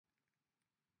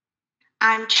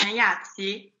I'm Chen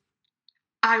Yaqi.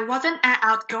 I wasn't an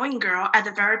outgoing girl at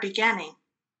the very beginning.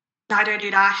 Neither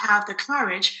did I have the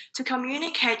courage to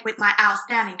communicate with my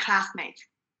outstanding classmates.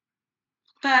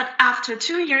 But after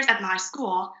 2 years at my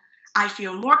school, I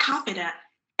feel more confident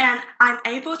and I'm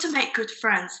able to make good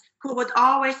friends who would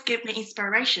always give me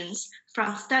inspirations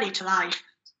from study to life.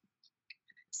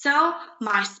 So,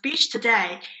 my speech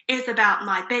today is about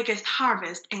my biggest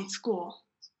harvest in school.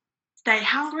 Stay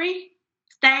hungry,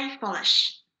 stay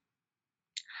foolish.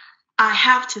 I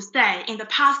have to say, in the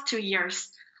past 2 years,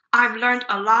 I've learned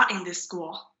a lot in this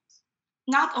school.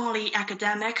 Not only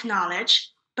academic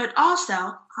knowledge, but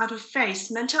also how to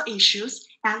face mental issues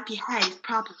and behave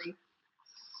properly.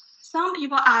 Some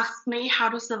people ask me how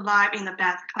to survive in a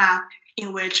bad class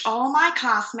in which all my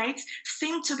classmates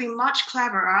seem to be much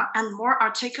cleverer and more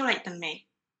articulate than me.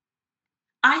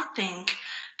 I think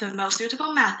the most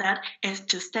suitable method is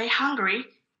to stay hungry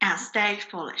and stay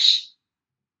foolish.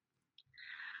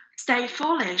 Stay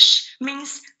foolish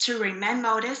means to remain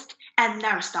modest and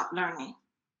never stop learning.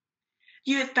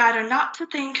 You'd better not to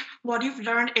think what you've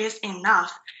learned is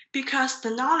enough because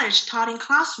the knowledge taught in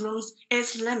classrooms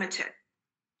is limited.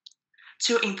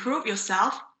 To improve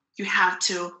yourself, you have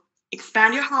to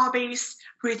expand your hobbies,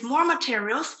 read more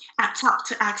materials, and talk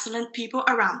to excellent people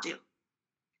around you.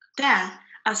 Then,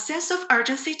 a sense of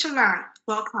urgency to learn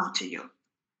will come to you.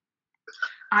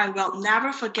 I will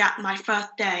never forget my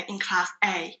first day in Class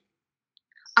A.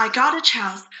 I got a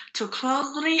chance to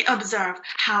closely observe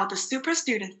how the super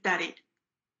students studied.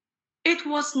 It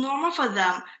was normal for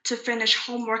them to finish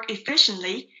homework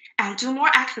efficiently and do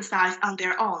more exercise on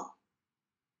their own.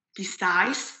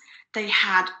 Besides, they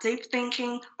had deep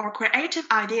thinking or creative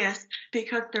ideas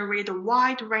because they read a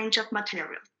wide range of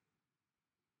materials.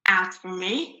 As for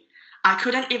me, I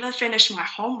couldn't even finish my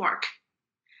homework.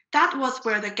 That was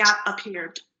where the gap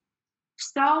appeared.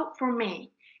 So for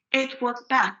me, it was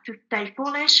best to stay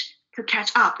foolish to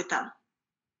catch up with them.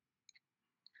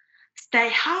 Stay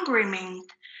hungry means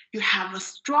you have a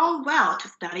strong will to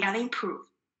study and improve.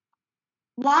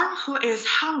 One who is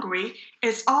hungry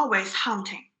is always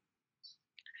hunting.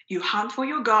 You hunt for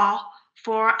your goal,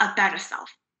 for a better self.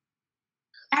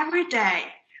 Every day,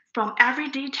 from every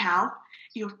detail,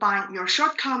 you find your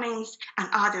shortcomings and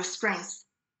other strengths.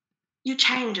 You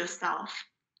change yourself.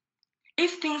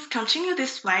 If things continue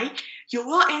this way, you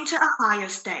will enter a higher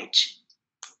stage.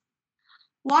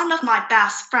 One of my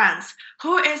best friends,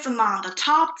 who is among the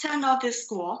top 10 of this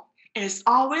school, is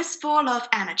always full of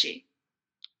energy.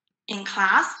 In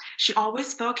class, she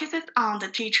always focuses on the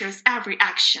teacher's every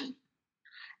action.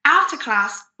 After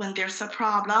class, when there's a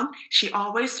problem, she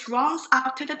always runs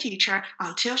up to the teacher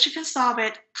until she can solve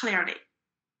it clearly.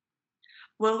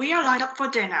 When we are lined up for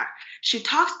dinner, she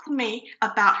talks to me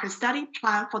about her study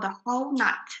plan for the whole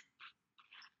night.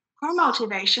 Her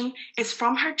motivation is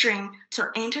from her dream to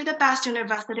enter the best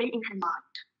university in her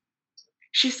mind.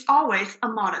 She's always a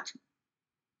model.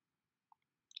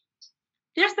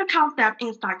 There's a concept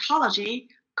in psychology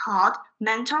called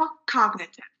mental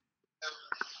cognitive.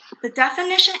 The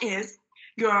definition is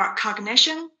your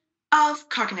cognition of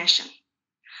cognition.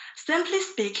 Simply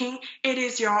speaking, it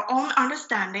is your own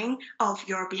understanding of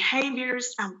your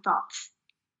behaviors and thoughts.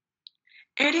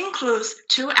 It includes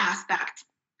two aspects,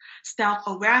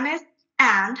 self-awareness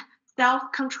and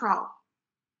self-control.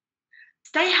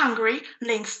 Stay hungry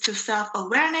links to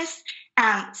self-awareness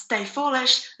and stay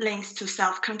foolish links to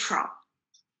self-control.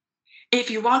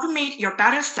 If you want to meet your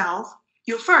better self,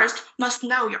 you first must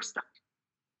know yourself.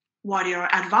 What are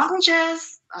your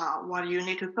advantages, what you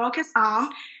need to focus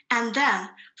on, and then,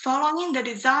 following the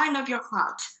design of your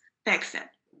heart, fix it.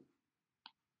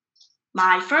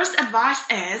 My first advice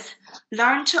is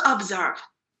learn to observe.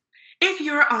 If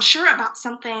you're unsure about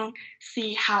something,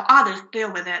 see how others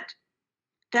deal with it.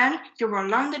 Then you will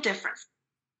learn the difference.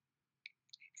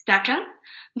 Second,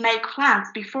 make plans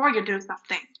before you do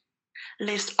something.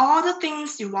 List all the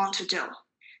things you want to do.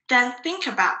 Then think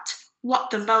about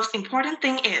what the most important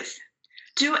thing is.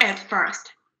 Do it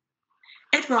first.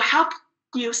 It will help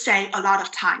you save a lot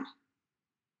of time.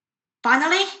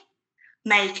 Finally,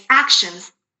 make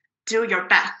actions. Do your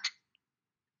best.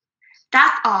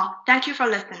 That's all. Thank you for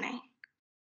listening.